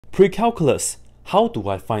Precalculus, how do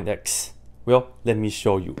I find x? Well, let me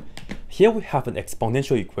show you. Here we have an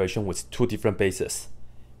exponential equation with two different bases.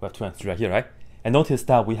 We have 2 and 3 right here, right? And notice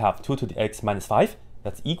that we have 2 to the x minus 5,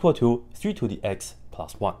 that's equal to 3 to the x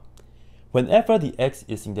plus 1. Whenever the x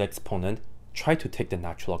is in the exponent, try to take the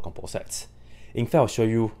natural log on both sides. In fact, I'll show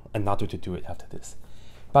you another way to do it after this.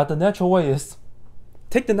 But the natural way is,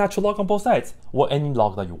 take the natural log on both sides, or any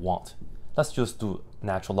log that you want. Let's just do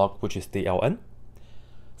natural log, which is the ln.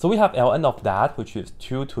 So we have ln of that, which is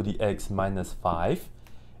 2 to the x minus 5,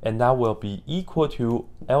 and that will be equal to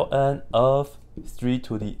ln of 3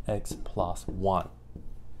 to the x plus 1.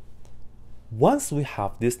 Once we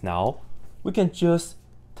have this now, we can just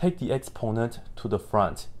take the exponent to the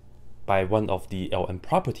front by one of the ln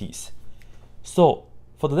properties. So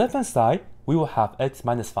for the left hand side, we will have x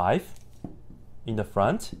minus 5 in the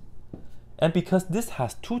front, and because this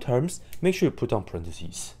has two terms, make sure you put down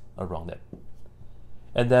parentheses around it.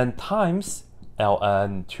 And then times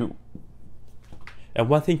ln 2. And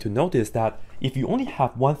one thing to note is that if you only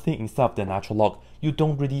have one thing inside of the natural log, you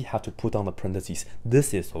don't really have to put down the parentheses.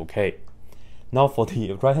 This is okay. Now for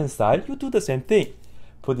the right hand side, you do the same thing.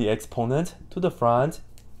 Put the exponent to the front.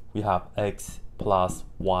 We have x plus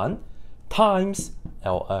 1 times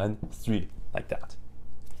ln 3, like that.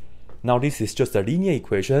 Now this is just a linear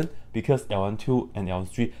equation because ln 2 and ln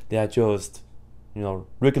 3, they are just,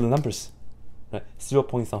 regular numbers. Right? 0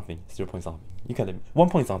 point something, 0 point something. You can let me, 1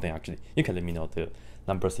 point something actually. You can let me know the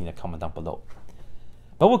numbers in the comment down below.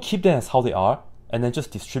 But we'll keep them as how they are and then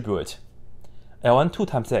just distribute it. ln 2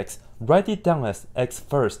 times x, write it down as x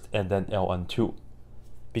first and then ln 2.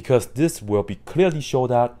 Because this will be clearly show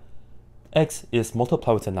that x is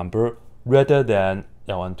multiplied with a number rather than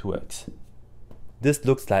ln 2x. This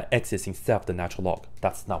looks like x is instead of the natural log.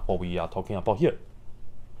 That's not what we are talking about here.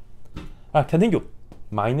 Alright, continue.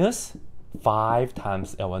 Minus 5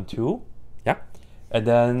 times ln 2, yeah, and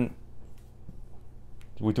then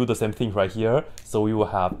we do the same thing right here, so we will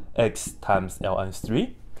have x times ln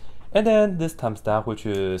 3, and then this times that, which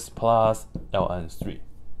is plus ln 3.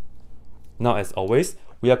 Now as always,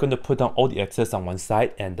 we are going to put down all the x's on one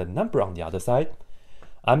side and the number on the other side.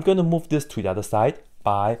 I'm going to move this to the other side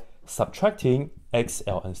by subtracting x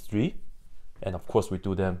ln 3, and of course we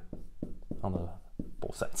do them on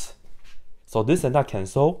both sides. So this and that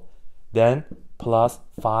cancel. Then plus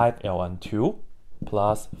 5 ln 2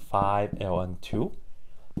 plus 5 ln 2.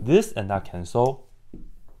 This and that cancel.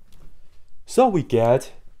 So we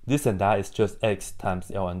get this and that is just x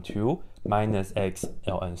times ln 2 minus x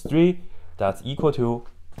ln 3. That's equal to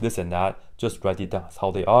this and that. Just write it down as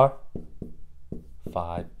how they are.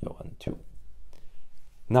 5 ln 2.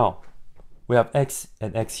 Now we have x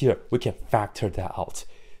and x here. We can factor that out.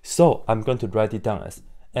 So I'm going to write it down as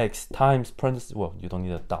x times parentheses, well, you don't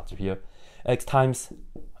need a dot here, x times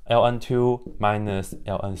ln 2 minus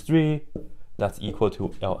ln 3, that's equal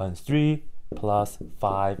to ln 3 plus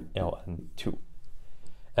 5 ln 2.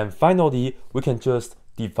 And finally, we can just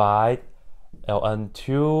divide ln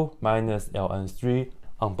 2 minus ln 3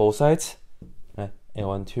 on both sides,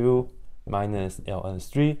 ln 2 minus ln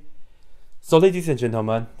 3. So ladies and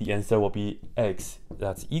gentlemen, the answer will be x,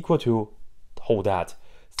 that's equal to hold that.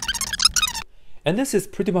 And this is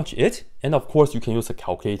pretty much it. And of course, you can use a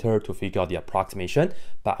calculator to figure out the approximation,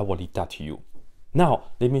 but I will leave that to you. Now,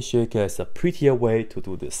 let me show you guys a prettier way to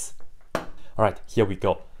do this. All right, here we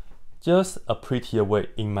go. Just a prettier way,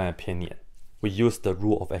 in my opinion. We use the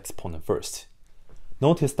rule of exponent first.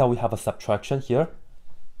 Notice that we have a subtraction here.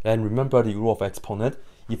 And remember the rule of exponent.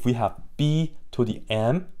 If we have b to the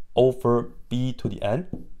m over b to the n,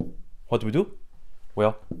 what do?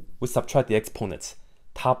 Well, we subtract the exponents.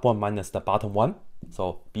 Top one minus the bottom one,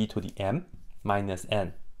 so b to the m minus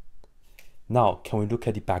n. Now, can we look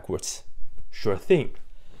at it backwards? Sure thing.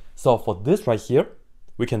 So for this right here,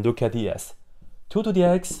 we can look at it as 2 to the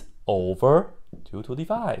x over 2 to the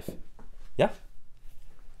 5. Yeah?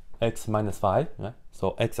 X minus 5, yeah?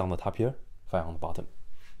 So x on the top here, 5 on the bottom.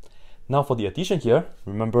 Now for the addition here,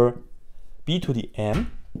 remember b to the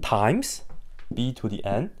m times b to the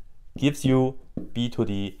n gives you b to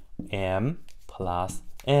the m plus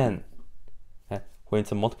n. Okay. When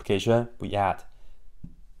it's a multiplication, we add.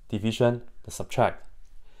 Division, the subtract.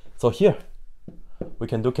 So here, we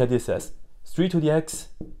can look at this as 3 to the x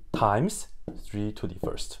times 3 to the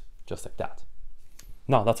first, just like that.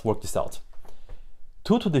 Now let's work this out.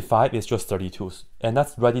 2 to the 5 is just 32, and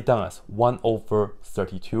let's write it down as 1 over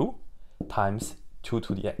 32 times 2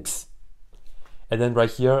 to the x. And then right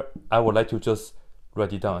here, I would like to just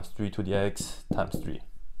write it down as 3 to the x times 3.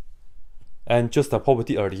 And just like what we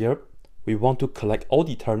did earlier, we want to collect all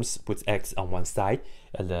the terms with x on one side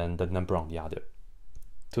and then the number on the other.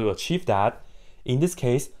 to achieve that, in this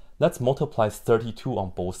case, let's multiply 32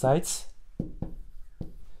 on both sides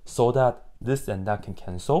so that this and that can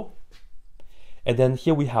cancel. And then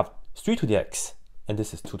here we have 3 to the x, and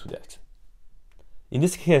this is 2 to the x. In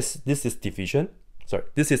this case, this is division. Sorry,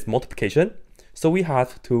 this is multiplication. So we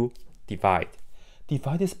have to divide.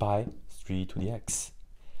 Divide this by 3 to the x.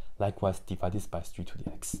 Likewise, divide this by 3 to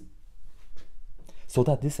the x. So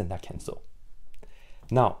that this and that cancel.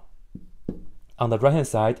 Now, on the right hand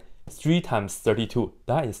side, 3 times 32,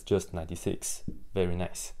 that is just 96. Very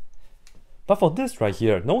nice. But for this right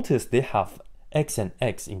here, notice they have x and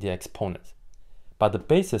x in the exponent, but the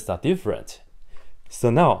bases are different. So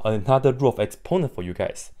now another rule of exponent for you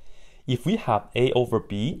guys. If we have a over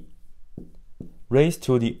b raised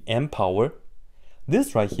to the m power,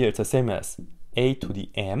 this right here is the same as a to the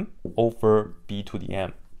m over b to the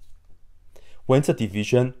m. When it's a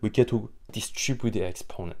division, we get to distribute the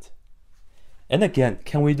exponent. And again,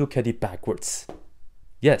 can we look at it backwards?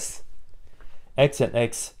 Yes. X and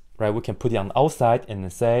x, right, we can put it on the outside and then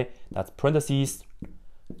say that's parentheses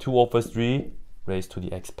 2 over 3 raised to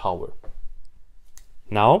the x power.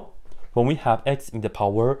 Now, when we have x in the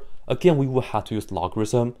power, again, we will have to use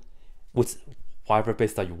logarithm with whatever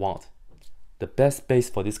base that you want. The best base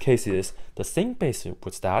for this case is the same base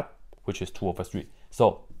with that, which is 2 over 3.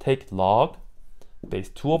 So take log base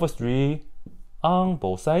 2 over 3 on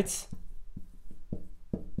both sides.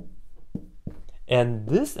 And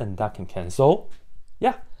this and that can cancel.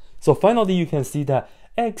 Yeah. So finally, you can see that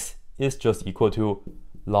x is just equal to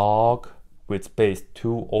log with base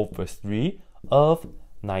 2 over 3 of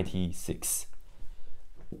 96.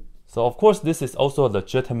 So of course, this is also a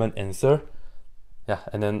legitimate answer. Yeah,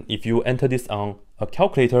 and then if you enter this on a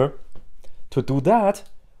calculator, to do that,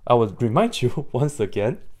 I will remind you once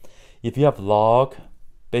again, if you have log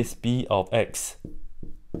base b of x,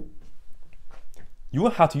 you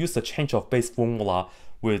will have to use the change of base formula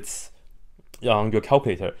with on your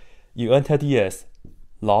calculator. You enter it as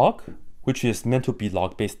log, which is meant to be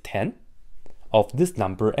log base 10 of this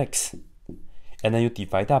number x, and then you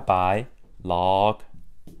divide that by log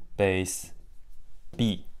base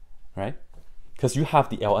b, right? Because you have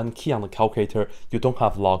the ln key on the calculator, you don't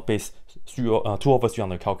have log base 2 over 3 on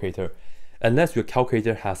the calculator, unless your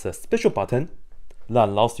calculator has a special button that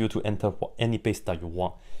allows you to enter any base that you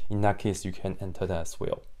want. In that case, you can enter that as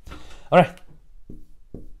well. All right,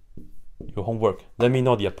 your homework. Let me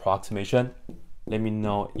know the approximation. Let me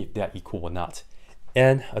know if they are equal or not.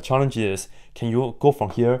 And a challenge is, can you go from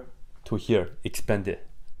here to here, expand it?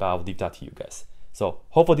 But I'll leave that to you guys. So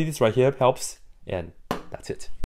hopefully this right here helps, and that's it.